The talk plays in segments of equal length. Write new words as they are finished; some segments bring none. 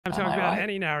I'm Am talking I about right?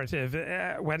 any narrative.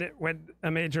 When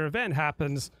a major event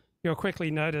happens, you'll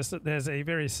quickly notice that there's a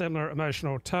very similar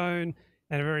emotional tone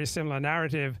and a very similar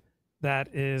narrative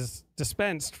that is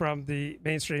dispensed from the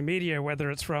mainstream media,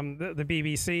 whether it's from the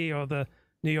BBC or the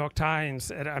New York Times.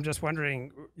 And I'm just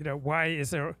wondering, why is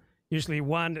there usually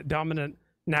one dominant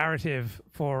narrative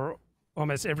for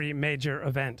almost every major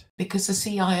event? Because the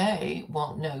CIA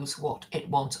knows what it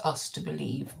wants us to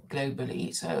believe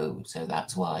globally, so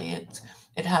that's why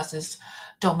it has this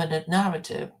dominant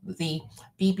narrative. The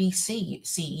BBC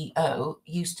CEO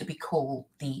used to be called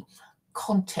the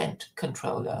content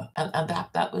controller, and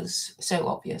that was so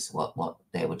obvious what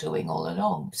they were doing all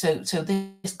along. So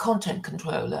this content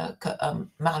controller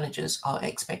manages our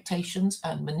expectations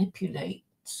and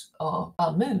manipulates our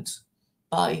moods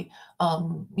by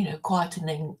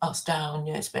quietening us down,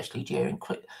 especially during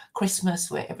Christmas,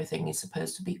 where everything is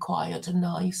supposed to be quiet and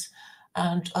nice,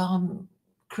 and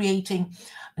creating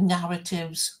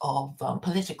narratives of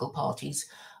political parties.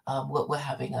 We're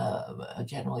having a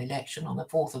general election on the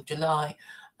 4th of July,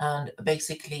 and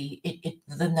basically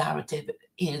the narrative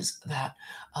is that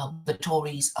the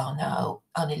Tories are now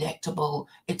unelectable.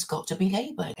 It's got to be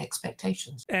Labour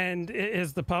expectations. And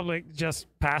is the public just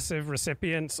passive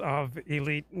recipients of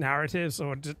elite narratives,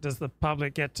 or does the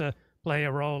public get to play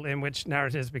a role in which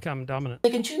narratives become dominant? They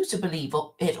can choose to believe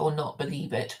it or not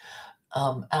believe it.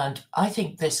 And I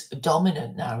think this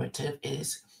dominant narrative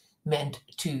is meant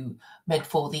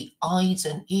for the eyes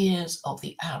and ears of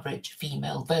the average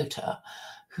female voter,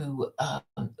 who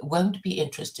won't be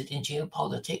interested in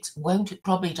geopolitics,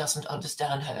 probably doesn't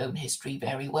understand her own history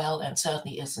very well, and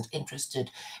certainly isn't interested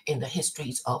in the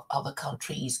histories of other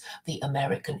countries the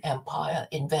American empire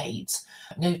invades.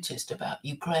 Noticed about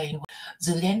Ukraine,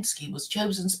 Zelensky was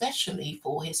chosen specially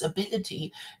for his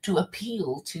ability to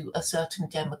appeal to a certain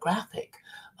demographic,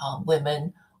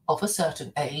 women of a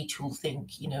certain age who think,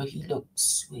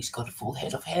 he's got a full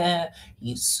head of hair,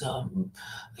 he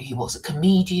was a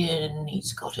comedian,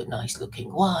 he's got a nice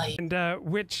looking wife. And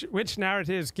which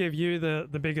narratives give you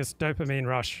the biggest dopamine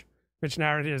rush? Which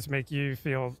narratives make you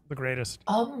feel the greatest?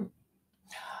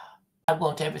 I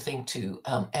want everything to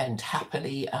end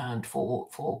happily and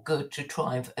for good to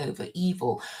triumph over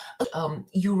evil.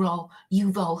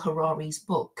 Yuval Harari's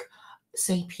book,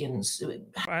 Sapiens.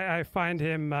 I find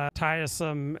him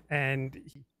tiresome, and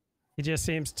he just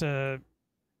seems to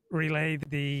relay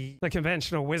the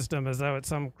conventional wisdom as though it's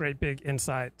some great big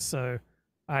insight. So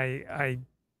I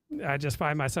just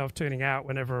find myself tuning out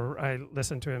whenever I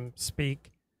listen to him speak,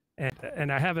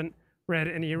 and I haven't read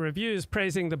any reviews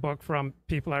praising the book from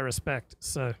people I respect.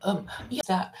 So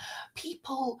that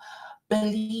people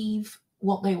believe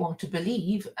what they want to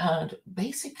believe, and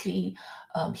basically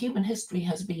human history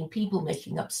has been people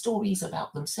making up stories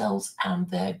about themselves and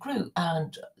their group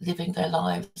and living their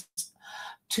lives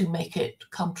to make it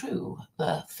come true.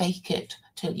 The fake it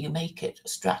till you make it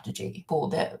strategy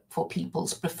for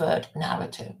people's preferred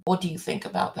narrative. What do you think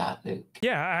about that, Luke?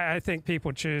 Yeah, I think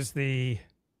people choose the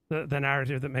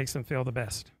narrative that makes them feel the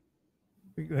best,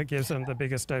 that gives them the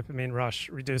biggest dopamine rush,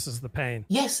 reduces the pain.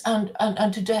 Yes, and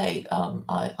today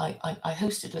I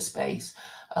hosted a space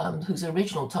whose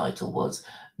original title was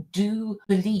 "Do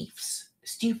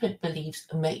Stupid Beliefs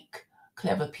Make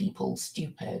Clever People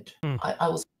Stupid?" I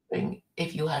was wondering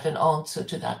if you had an answer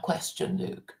to that question,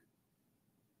 Luke.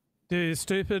 Do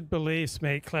stupid beliefs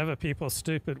make clever people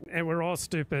stupid? And we're all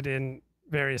stupid in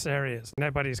various areas.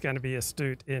 Nobody's going to be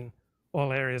astute in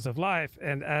all areas of life.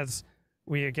 And as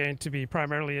we are going to be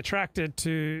primarily attracted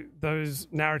to those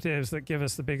narratives that give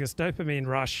us the biggest dopamine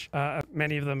rush,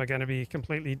 many of them are going to be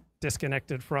completely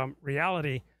disconnected from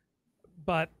reality.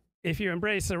 But if you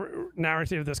embrace a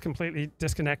narrative that's completely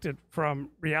disconnected from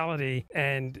reality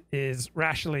and is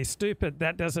rationally stupid,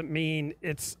 that doesn't mean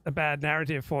it's a bad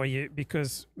narrative for you,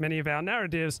 because many of our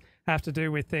narratives have to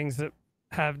do with things that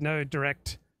have no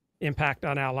direct impact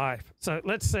on our life. So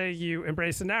let's say you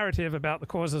embrace a narrative about the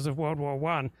causes of World War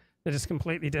I that is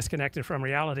completely disconnected from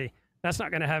reality. That's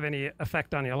not going to have any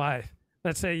effect on your life.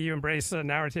 Let's say you embrace a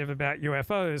narrative about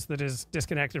UFOs that is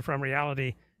disconnected from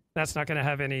reality. That's not going to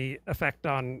have any effect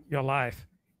on your life.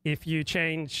 If you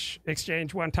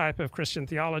exchange one type of Christian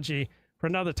theology for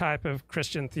another type of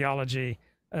Christian theology,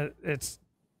 it's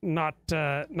not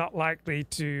likely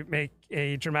to make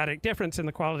a dramatic difference in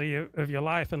the quality of your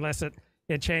life unless it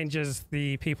changes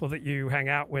the people that you hang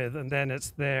out with, and then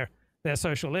it's their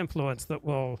social influence that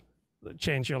will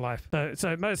change your life.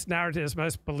 So most narratives,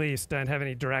 most beliefs don't have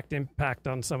any direct impact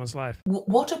on someone's life.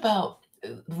 What about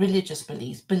religious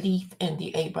belief in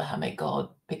the Abrahamic God?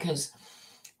 Because,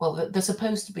 well, there's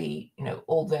supposed to be,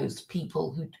 all those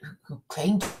people who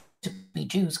claim to be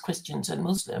Jews, Christians, and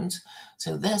Muslims,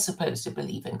 so they're supposed to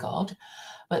believe in God.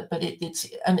 But it's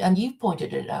and you've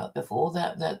pointed it out before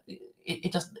that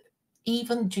it doesn't.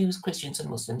 Even Jews, Christians, and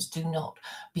Muslims do not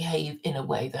behave in a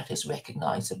way that is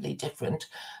recognizably different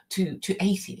to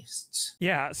atheists.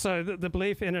 Yeah, so the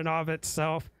belief in and of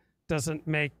itself doesn't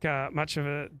make much of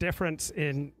a difference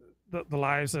in the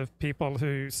lives of people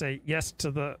who say yes to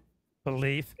the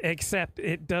belief, except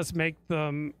it does make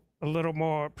them a little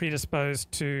more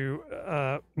predisposed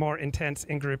to more intense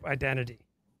in-group identity.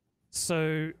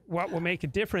 So what will make a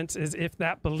difference is if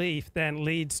that belief then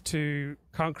leads to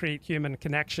concrete human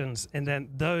connections, and then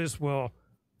those will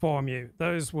form you,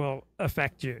 those will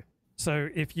affect you. So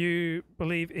if you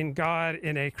believe in God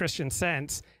in a Christian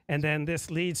sense, and then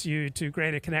this leads you to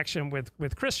greater connection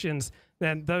with Christians,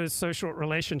 then those social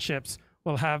relationships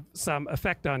will have some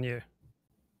effect on you.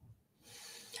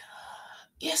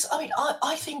 Yes, I mean,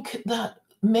 I think that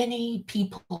many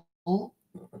people,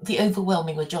 the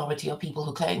overwhelming majority of people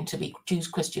who claim to be Jews,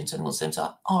 Christians, and Muslims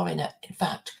are in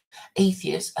fact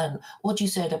atheists. And what you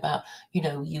said about,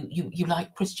 you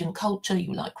like Christian culture,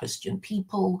 you like Christian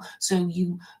people, so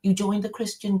you join the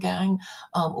Christian gang,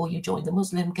 or you join the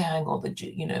Muslim gang, or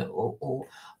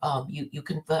you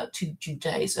convert to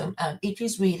Judaism, and it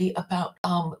is really about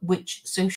which social